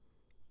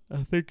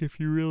I think if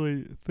you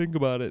really think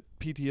about it,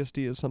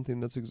 PTSD is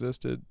something that's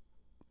existed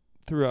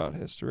throughout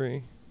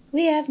history.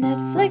 We have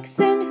Netflix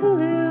and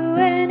Hulu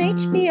and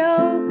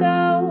HBO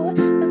Go.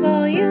 The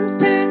volume's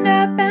turned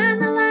up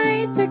and the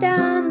lights are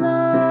down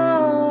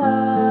low.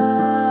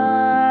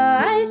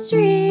 I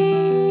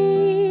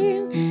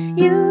stream,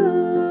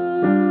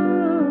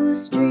 you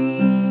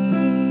stream.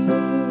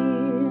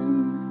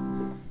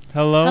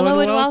 Hello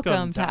and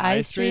welcome to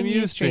I Stream,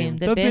 You Stream,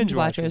 the Binge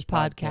Watchers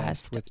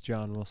podcast with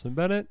John Wilson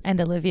Bennett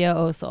and Olivia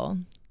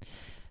Osel.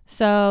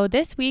 So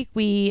this week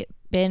we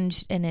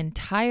binged an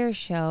entire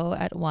show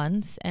at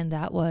once, and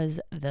that was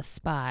The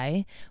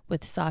Spy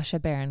with Sacha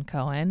Baron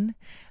Cohen.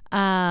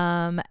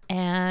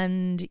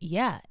 And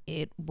yeah,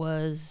 it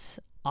was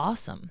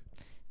awesome.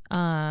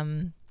 I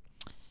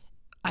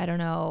don't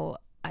know.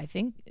 I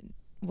think,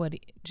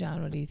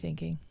 John, what are you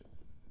thinking?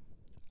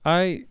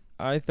 I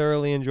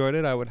thoroughly enjoyed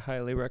it. I would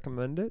highly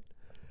recommend it.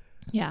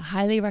 Yeah,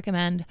 highly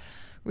recommend.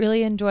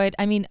 Really enjoyed.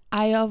 I mean,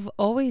 I have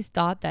always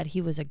thought that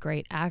he was a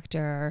great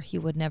actor. He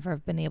would never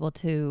have been able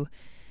to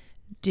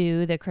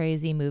do the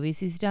crazy movies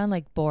he's done,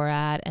 like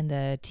Borat and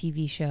the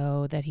TV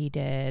show that he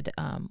did.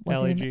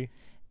 LEG.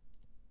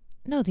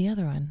 No, the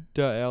other one.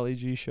 The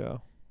LEG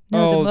show.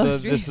 No,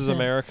 This Is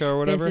America or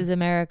whatever? This Is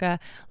America.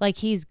 Like,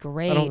 he's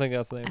great. I don't think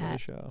that's the name of the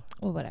show.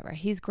 Well, whatever.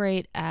 He's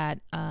great at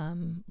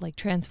like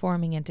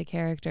transforming into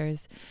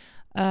characters.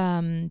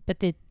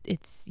 But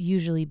it's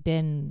usually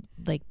been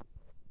like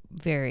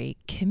very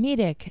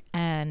comedic,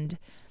 and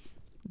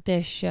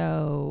this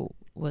show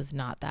was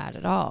not that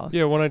at all.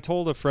 Yeah, when I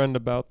told a friend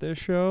about this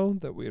show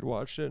that we had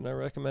watched it and I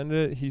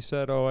recommended it, he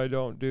said, "Oh, I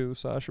don't do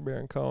Sacha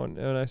Baron Cohen,"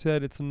 and I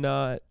said it's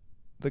not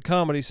the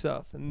comedy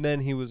stuff, and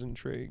then he was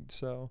intrigued.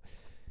 So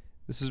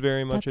this is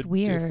very much That's a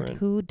weird. different.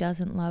 Who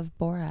doesn't love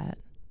Borat?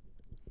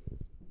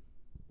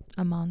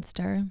 A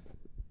monster.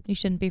 You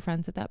shouldn't be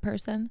friends with that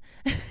person.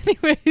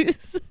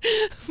 Anyways,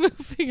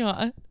 moving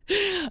on.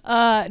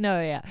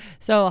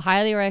 So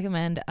highly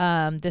recommend.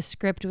 The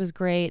script was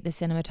great. The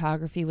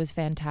cinematography was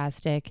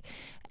fantastic.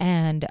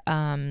 And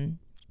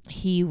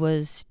he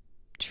was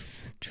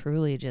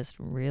truly just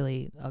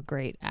really a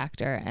great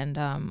actor. And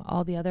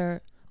all the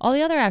other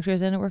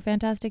actors in it were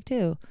fantastic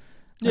too.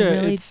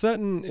 Yeah, it's set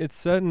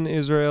in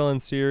Israel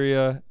and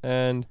Syria,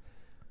 and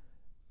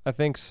I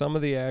think some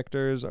of the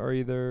actors are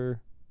either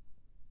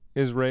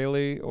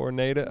Israeli or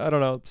native. I don't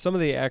know. Some of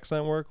the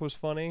accent work was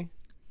funny.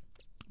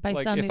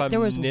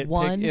 There was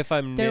one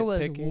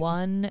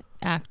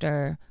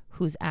actor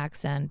whose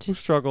accent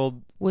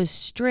was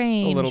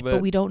strange, a little bit.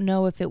 But we don't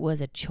know if it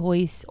was a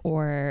choice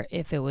or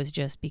if it was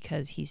just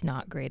because he's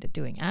not great at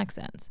doing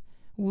accents.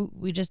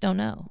 We just don't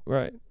know.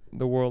 Right.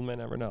 The world may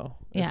never know.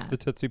 Yeah. It's the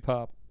Tootsie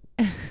Pop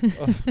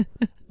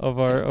of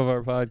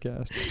our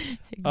podcast.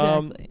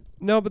 Exactly.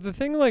 No, but the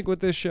thing like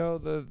with this show,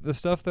 the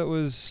stuff that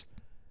was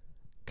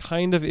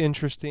kind of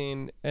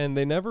interesting, and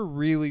they never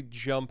really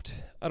jumped.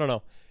 I don't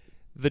know.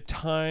 The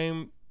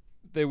time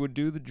they would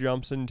do the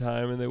jumps in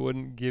time, and they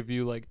wouldn't give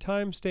you like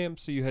timestamps,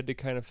 so you had to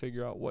kind of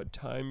figure out what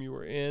time you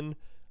were in.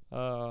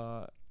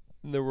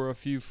 There were a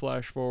few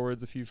flash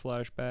forwards, a few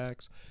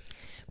flashbacks.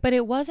 But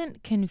it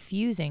wasn't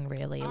confusing,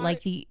 really.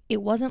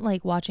 It wasn't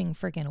like watching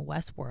freaking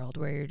Westworld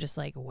where you're just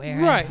like, where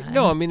right. am I?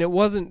 No, I mean, it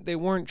wasn't. They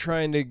weren't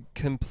trying to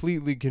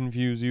completely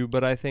confuse you,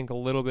 but I think a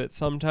little bit.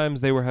 Sometimes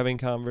they were having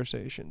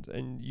conversations,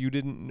 and you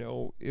didn't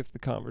know if the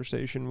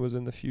conversation was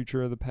in the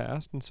future or the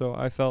past, and so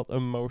I felt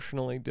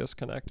emotionally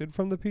disconnected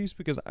from the piece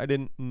because I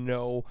didn't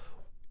know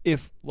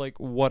if like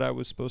what I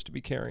was supposed to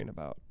be caring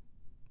about.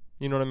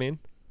 You know what I mean?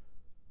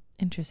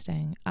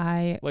 Interesting.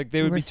 I like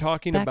they would be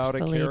talking about a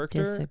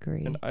character,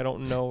 disagree. And I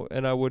don't know,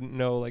 and I wouldn't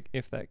know like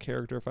if that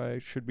character, if I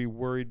should be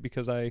worried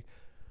because I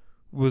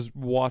was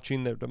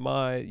watching their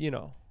demise. You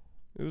know,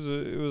 it was a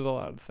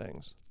lot of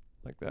things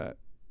like that,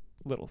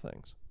 little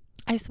things.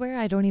 I swear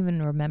I don't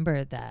even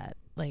remember that.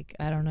 Like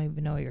I don't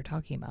even know what you're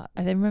talking about.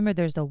 I remember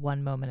there's a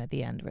one moment at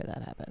the end where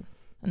that happens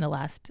in the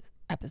last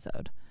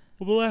episode.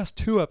 Well, the last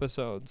two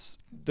episodes,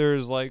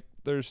 there's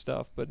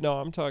stuff, but no,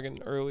 I'm talking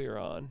earlier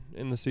on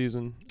in the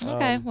season.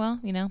 Okay, well,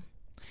 you know.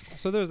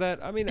 So there's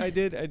that. I mean, I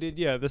did.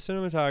 Yeah, the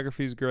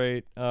cinematography is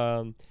great.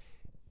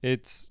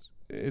 It's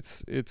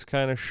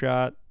kind of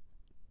shot.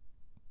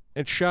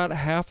 It's shot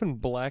half in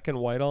black and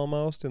white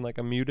almost, in like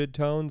a muted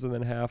tones, and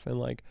then half in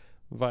like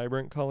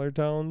vibrant color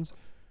tones.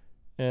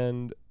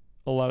 And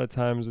a lot of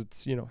times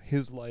it's, you know,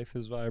 his life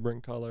is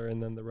vibrant color,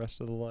 and then the rest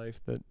of the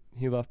life that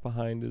he left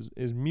behind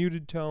is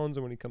muted tones,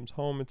 and when he comes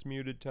home it's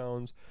muted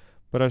tones.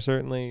 But I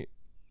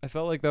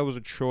felt like that was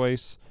a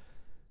choice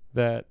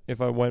that if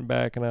I went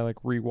back and I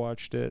like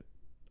rewatched it,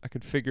 I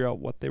could figure out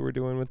what they were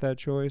doing with that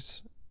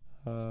choice,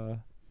 or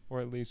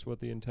at least what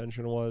the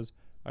intention was.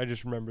 I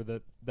just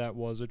remember that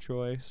was a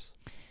choice.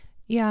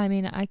 Yeah, I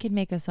mean, I could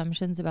make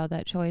assumptions about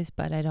that choice,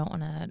 but I don't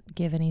want to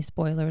give any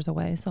spoilers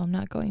away, so I'm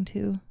not going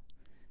to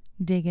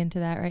dig into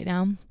that right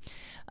now.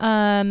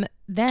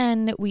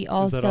 Then we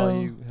also... Is that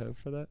all you have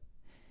for that?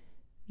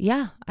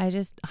 Yeah, I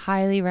just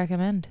highly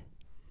recommend.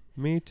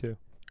 Me too.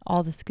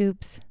 All the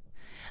scoops.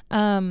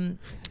 And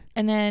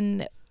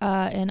then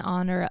in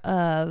honor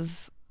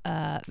of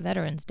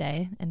Veterans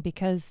Day, and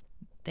because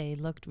they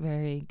looked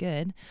very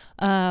good,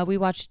 we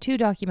watched 2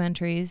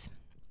 documentaries.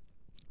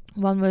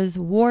 One was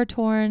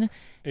Wartorn,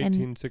 and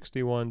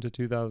 1861 to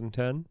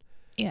 2010.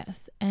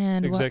 yes,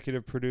 and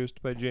Executive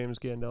produced by James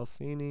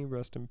Gandolfini.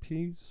 Rest in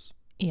peace.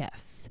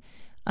 yes,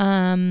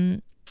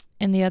 and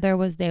the other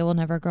was They Will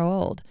Never Grow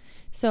Old.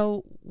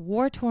 So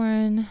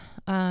Wartorn,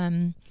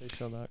 They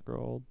shall not grow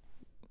old.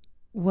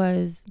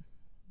 was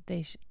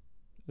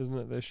Isn't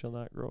it? They shall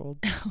not grow old.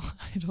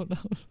 I don't know.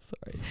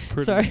 Sorry.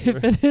 Pretty Sorry sure.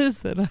 if it is,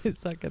 then I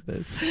suck at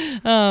this.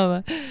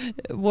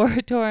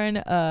 Wartorn,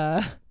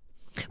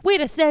 way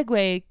to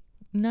segue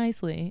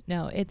nicely.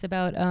 No, it's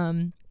about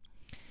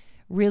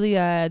really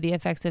the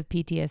effects of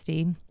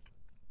PTSD.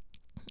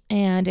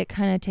 And it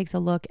kind of takes a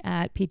look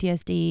at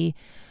PTSD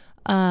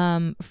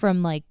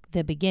from like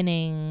the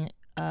beginning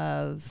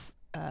of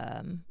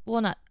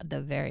well, not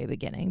the very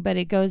beginning, but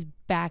it goes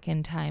back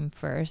in time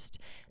first,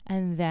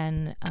 and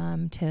then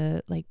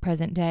to like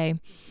present day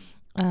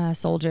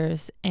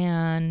soldiers.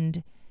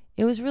 And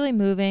it was really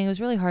moving. It was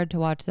really hard to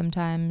watch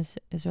sometimes.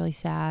 It was really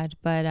sad,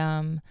 but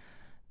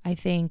I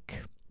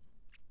think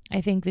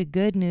the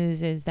good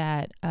news is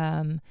that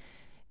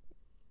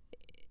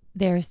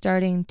they're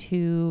starting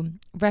to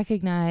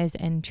recognize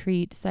and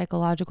treat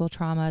psychological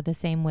trauma the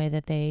same way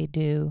that they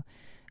do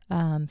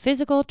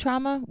physical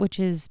trauma, which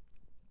is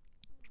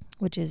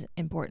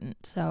important.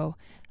 So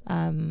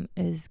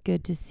is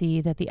good to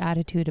see that the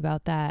attitude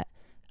about that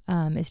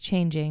is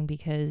changing,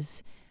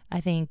 because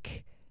I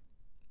think,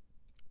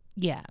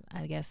 yeah,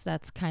 I guess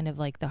that's kind of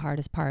like the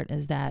hardest part,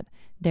 is that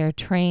they're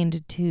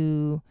trained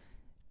to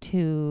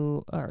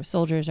or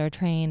soldiers are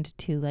trained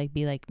to like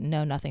be like,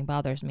 no, nothing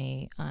bothers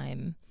me.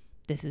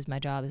 This is my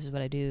job. This is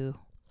what I do.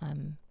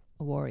 I'm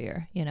a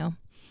warrior, you know?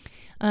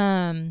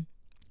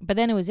 But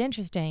then it was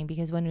interesting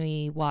because when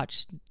we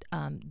watched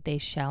They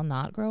Shall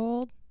Not Grow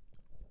Old,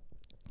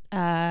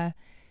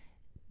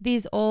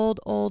 these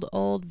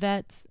old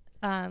vets,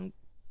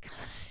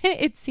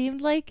 it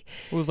seemed like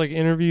It was like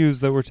interviews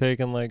that were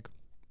taken like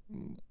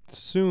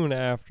soon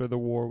after the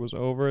war was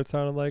over, it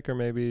sounded like, or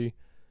maybe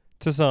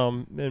to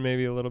some, and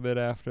maybe a little bit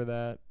after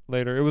that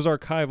later. It was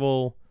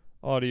archival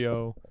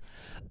audio.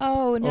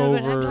 Oh, no,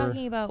 but I'm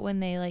talking about when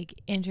they like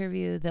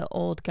interview the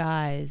old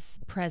guys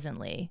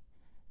presently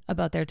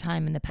about their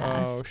time in the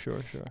past. Oh,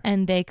 sure.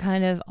 And they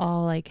kind of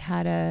all like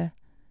had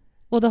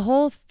the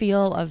whole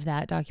feel of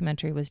that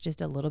documentary was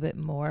just a little bit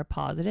more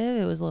positive.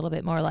 It was a little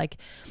bit more like,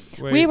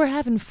 we were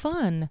having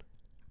fun.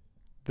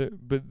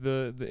 But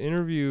the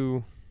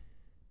interview,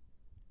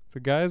 the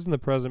guys in the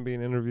present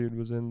being interviewed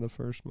was in the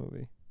first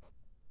movie.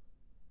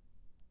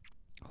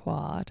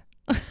 What?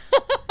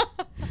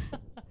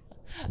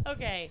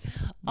 Okay.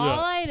 All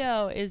I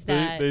know is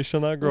that They Shall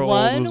Not Grow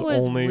one Old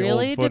was only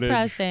really old footage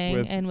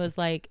depressing and was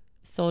like,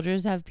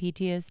 soldiers have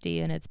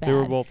PTSD and it's bad. They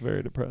were both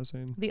very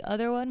depressing. The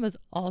other one was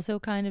also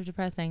kind of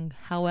depressing.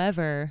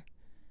 However,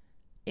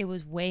 it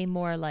was way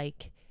more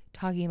like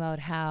talking about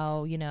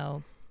how, you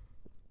know,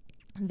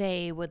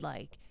 they would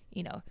like,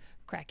 you know,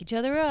 crack each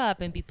other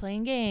up and be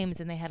playing games,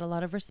 and they had a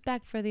lot of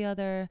respect for the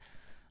other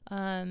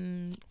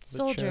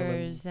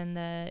soldiers and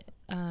the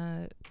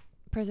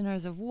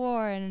prisoners of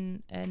war,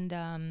 and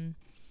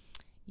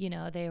you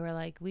know, they were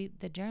like,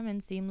 the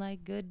Germans seem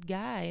like good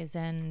guys,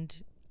 and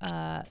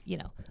you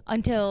know,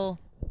 until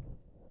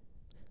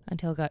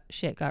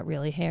shit got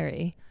really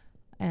hairy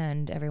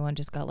and everyone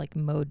just got like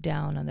mowed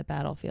down on the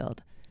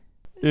battlefield.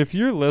 If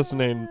you're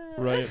listening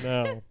right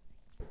now,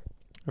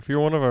 if you're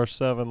one of our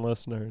 7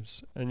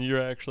 listeners and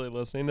you're actually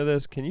listening to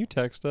this, can you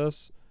text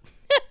us?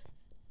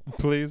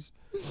 Please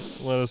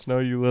let us know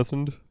you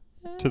listened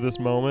to this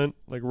moment,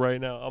 like right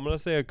now. I'm going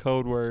to say a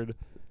code word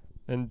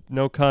and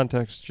no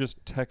context,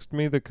 just text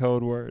me the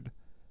code word.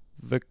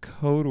 The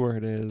code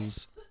word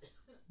is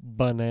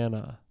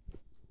banana.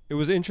 It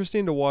was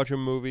interesting to watch a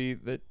movie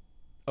that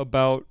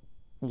about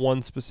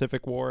one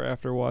specific war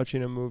after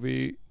watching a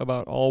movie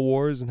about all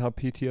wars and how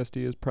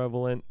PTSD is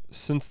prevalent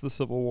since the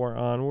Civil War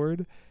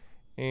onward.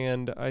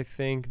 And I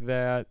think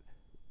that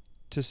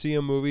to see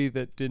a movie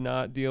that did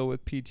not deal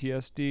with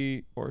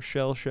PTSD or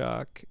shell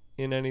shock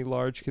in any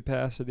large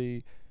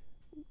capacity,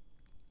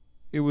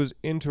 it was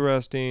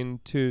interesting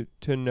to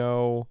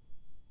know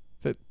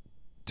that,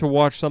 to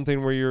watch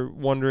something where you're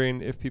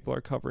wondering if people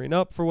are covering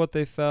up for what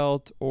they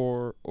felt,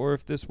 or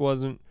if this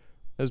wasn't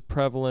as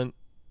prevalent.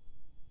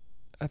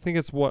 I think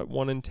it's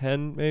 1 in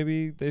 10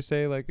 maybe they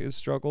say like is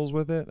struggles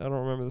with it. I don't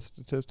remember the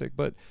statistic,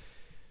 but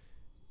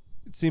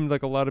it seemed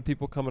like a lot of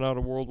people coming out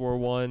of World War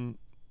I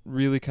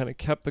really kind of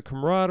kept the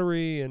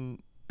camaraderie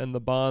and the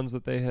bonds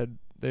that they had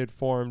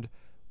formed.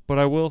 But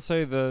I will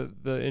say the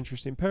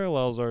interesting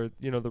parallels are,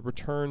 you know, the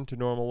return to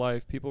normal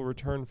life. People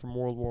returned from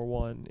World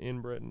War I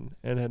in Britain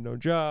and had no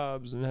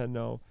jobs and had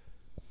no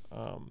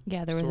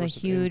there was a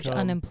huge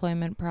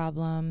unemployment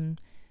problem.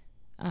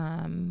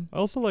 I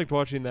also liked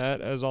watching that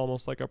as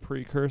almost like a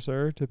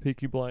precursor to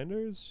Peaky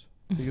Blinders,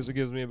 because it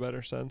gives me a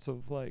better sense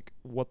of like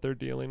what they're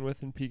dealing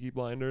with in Peaky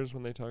Blinders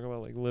when they talk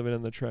about like living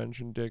in the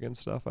trench and digging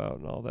stuff out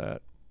and all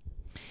that.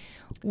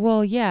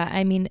 Well, yeah.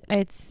 I mean,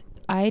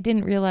 I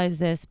didn't realize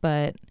this,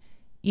 but,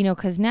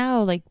 because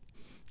now, like,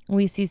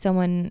 we see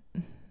someone,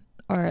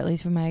 or at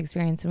least from my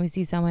experience, when we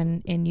see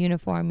someone in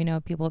uniform,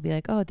 people will be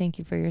like, oh, thank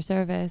you for your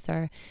service,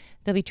 or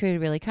they'll be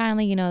treated really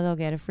kindly. They'll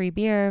get a free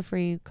beer,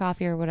 free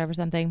coffee, or whatever,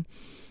 something.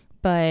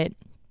 But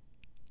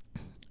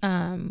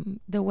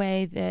the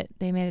way that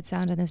they made it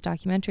sound in this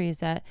documentary is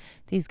that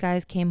these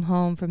guys came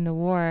home from the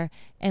war,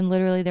 and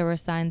literally there were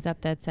signs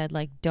up that said,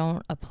 like,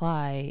 don't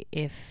apply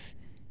if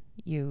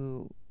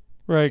you...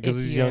 Right, because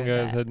if these you're young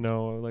guys that. had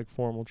no like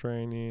formal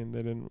training.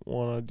 They didn't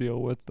want to deal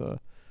with the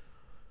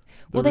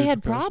Well, they had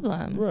repercussions.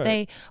 problems.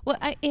 Right.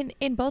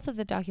 In both of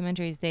the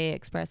documentaries, they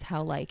express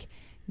how, like,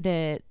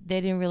 they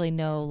didn't really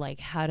know, like,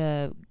 how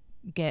to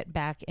get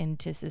back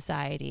into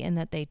society, and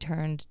that they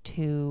turned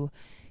to,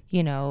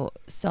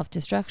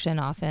 self-destruction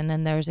often,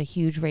 and there's a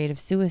huge rate of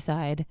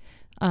suicide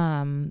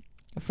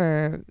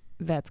for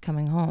vets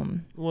coming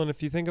home. Well, and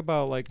if you think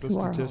about like the Who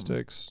are home.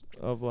 statistics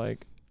of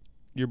like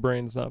your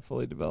brain's not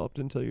fully developed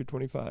until you're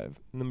 25,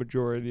 and the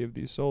majority of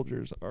these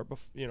soldiers are,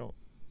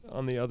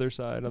 on the other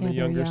side, on Yeah, the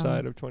they're younger young.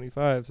 side of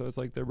 25. So it's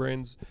like their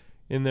brains,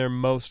 in their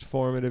most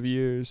formative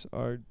years,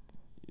 are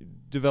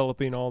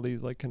developing all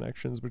these like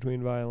connections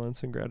between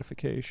violence and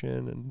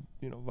gratification, and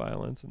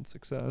violence and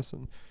success,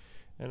 and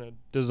a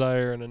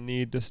desire and a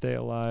need to stay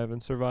alive,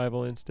 and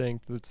survival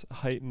instinct that's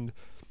heightened.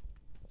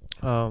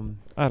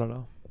 I don't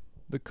know.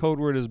 The code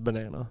word is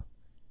banana.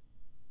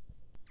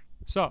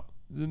 So,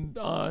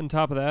 on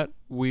top of that,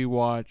 we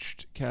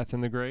watched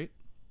Catherine the Great.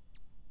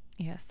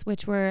 Yes,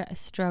 which we're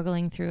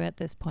struggling through at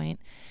this point.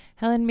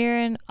 Helen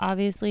Mirren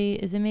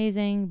obviously is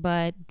amazing,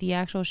 but the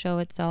actual show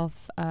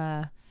itself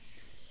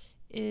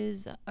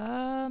is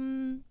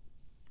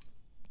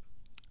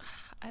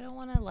I don't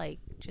want to like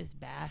just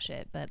bash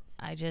it, but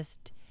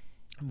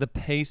The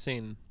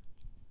pacing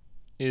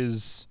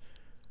is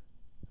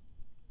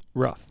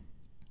rough.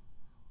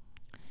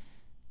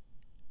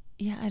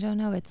 yeah, I don't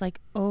know. It's like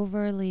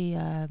overly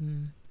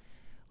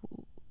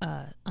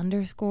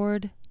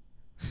underscored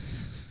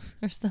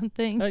or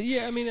something.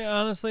 Yeah, I mean,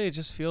 honestly, it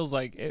just feels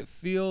like a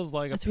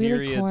It's period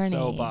really corny.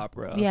 soap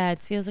opera. Yeah,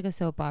 it feels like a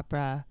soap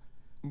opera.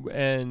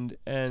 And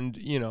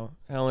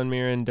Helen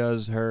Mirren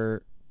does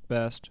her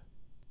best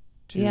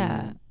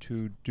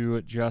to do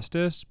it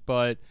justice,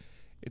 but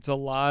it's a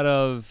lot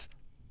of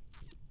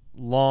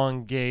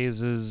long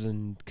gazes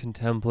and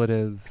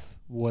contemplative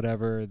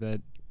whatever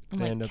that And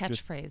they like end up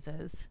just...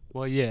 catchphrases.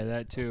 Well, yeah,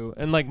 that too.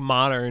 And like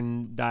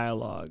modern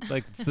dialogue.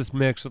 Like it's this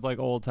mix of like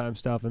old time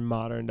stuff and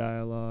modern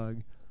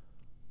dialogue.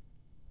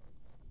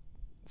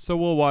 So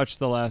we'll watch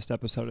the last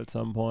episode at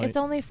some point. It's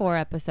only 4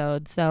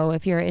 episodes, so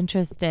if you're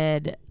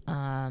interested,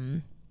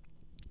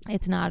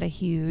 it's not a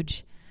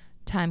huge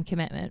time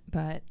commitment,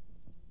 but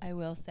I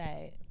will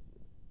say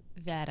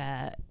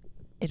that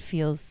it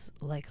feels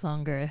like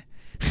longer.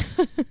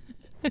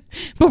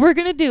 But we're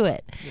gonna do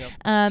it. Yep.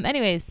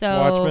 Anyways,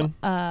 so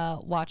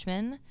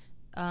Watchmen.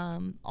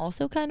 Watchmen,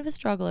 also kind of a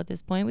struggle at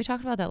this point. We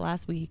talked about that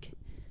last week,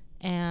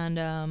 and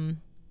I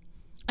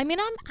mean,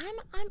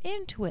 I'm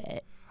into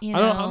it.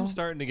 I'm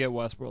starting to get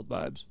Westworld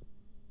vibes.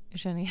 You're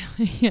trying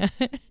to, yeah.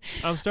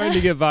 I'm starting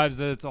to get vibes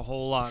that it's a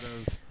whole lot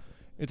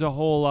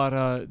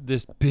of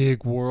this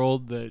big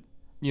world that,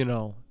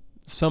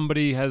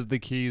 somebody has the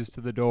keys to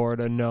the door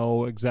to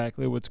know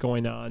exactly what's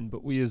going on,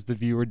 but we as the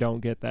viewer don't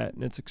get that,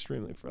 and it's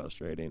extremely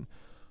frustrating.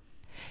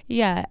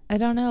 Yeah, I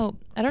don't know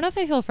if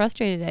I feel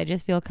frustrated. I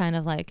just feel kind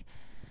of like,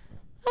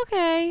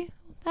 okay,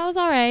 that was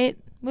all right.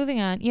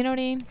 Moving on. You know what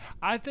I mean?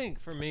 I think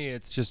for me,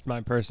 it's just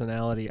my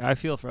personality. I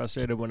feel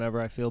frustrated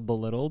whenever I feel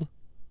belittled,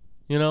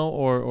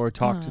 or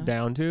talked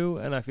down to.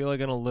 And I feel like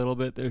in a little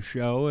bit this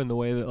show, in the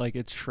way that like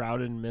it's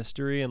shrouded in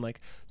mystery, and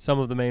like some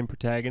of the main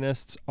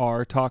protagonists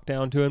are talked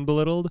down to and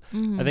belittled.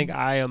 Mm-hmm. I think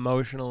I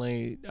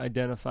emotionally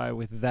identify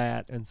with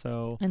that, and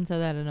so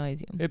that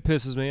annoys you. It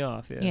pisses me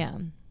off. Yeah.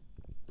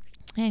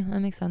 Hey, that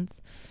makes sense.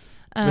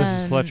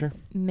 Mrs. Fletcher.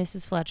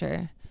 Mrs.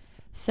 Fletcher.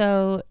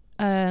 So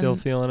still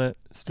feeling it.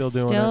 Still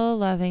doing it. Still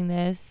loving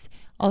this.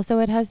 Also,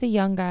 it has the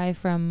young guy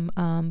from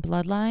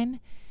Bloodline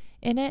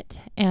in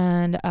it,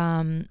 and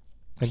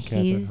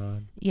he's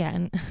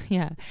Hahn.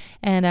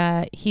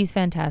 and he's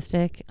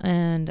fantastic,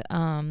 and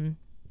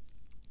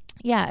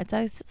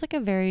it's like a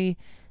very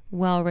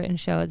well written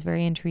show. It's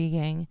very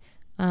intriguing,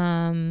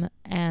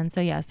 and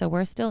so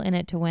we're still in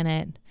it to win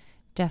it.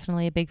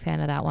 Definitely a big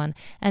fan of that one.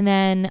 And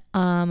then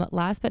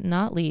last but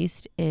not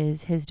least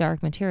is his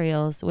Dark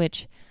Materials,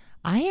 which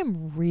I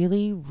am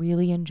really,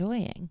 really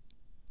enjoying.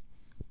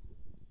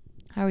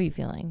 How are you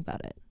feeling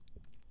about it?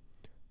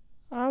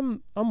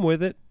 I'm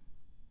with it.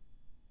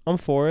 I'm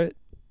for it.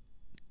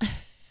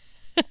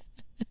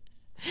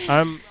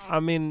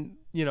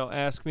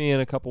 Ask me in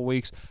a couple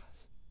weeks.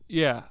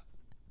 Yeah.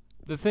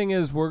 The thing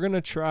is, we're going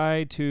to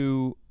try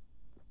to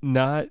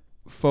not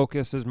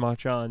focus as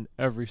much on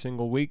every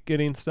single week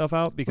getting stuff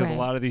out, because a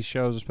lot of these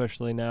shows,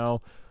 especially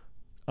now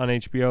on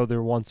HBO,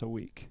 they're once a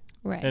week.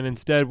 Right. And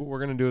instead, what we're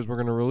going to do is we're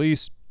going to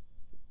release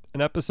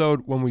an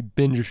episode when we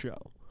binge a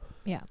show.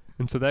 Yeah.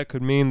 And so that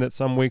could mean that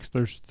some weeks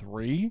there's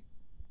 3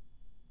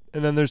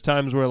 And then there's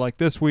times where, like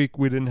this week,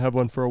 we didn't have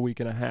one for a week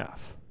and a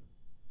half.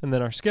 And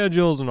then our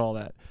schedules and all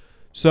that.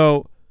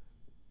 So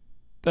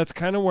that's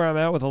kind of where I'm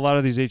at with a lot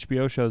of these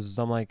HBO shows is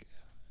I'm like,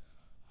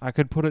 I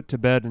could put it to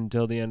bed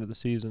until the end of the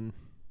season.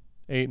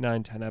 8,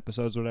 9, 10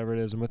 episodes, whatever it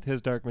is. And with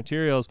his Dark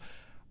Materials,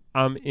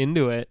 I'm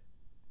into it,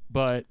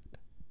 but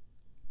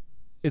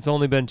it's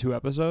only been 2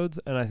 episodes.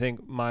 And I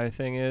think my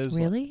thing is...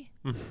 Really?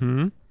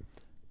 Mm-hmm.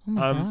 Oh,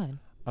 my God.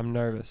 I'm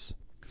nervous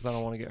because I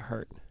don't want to get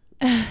hurt.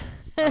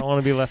 I don't want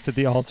to be left at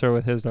the altar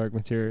with his Dark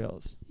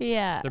Materials.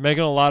 Yeah. They're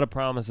making a lot of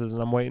promises,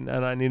 and I'm waiting,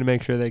 and I need to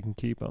make sure they can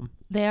keep them.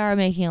 They are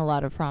making a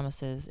lot of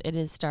promises. It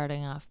is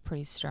starting off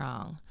pretty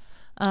strong.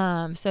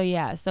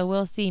 So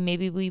we'll see.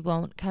 Maybe we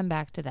won't come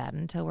back to that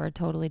until we're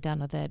totally done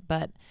with it.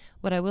 But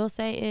what I will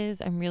say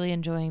is I'm really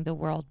enjoying the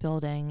world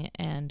building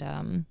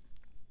and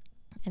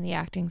the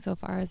acting so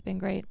far has been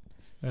great.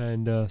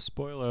 And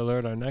spoiler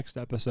alert, our next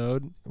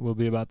episode will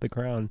be about The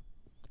Crown.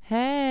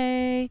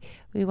 Hey,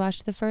 we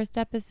watched the first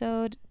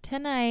episode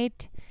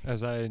tonight.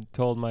 As I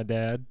told my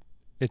dad,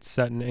 it's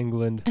set in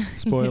England.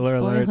 Spoiler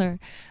alert.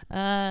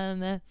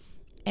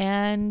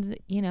 And,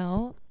 you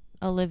know,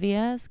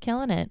 Olivia's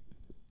killing it.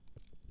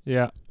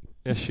 Yeah.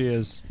 Yes, she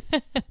is.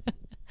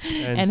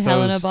 And so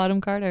Helena is Bonham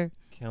Carter.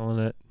 killing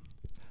it.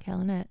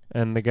 Killing it.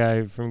 And the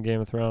guy from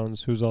Game of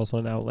Thrones, who's also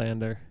an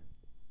Outlander,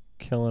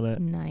 killing it.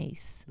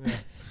 Nice. Yeah.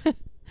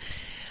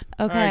 Okay.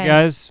 All right,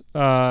 guys.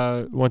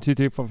 1, 2,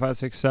 3, 4, 5,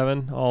 6,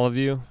 7. All of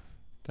you.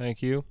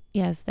 Thank you.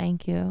 Yes,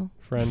 thank you.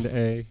 Friend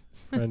A,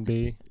 friend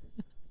B.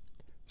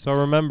 So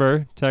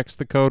remember, text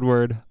the code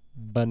word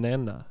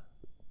banana.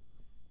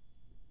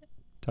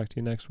 Talk to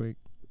you next week.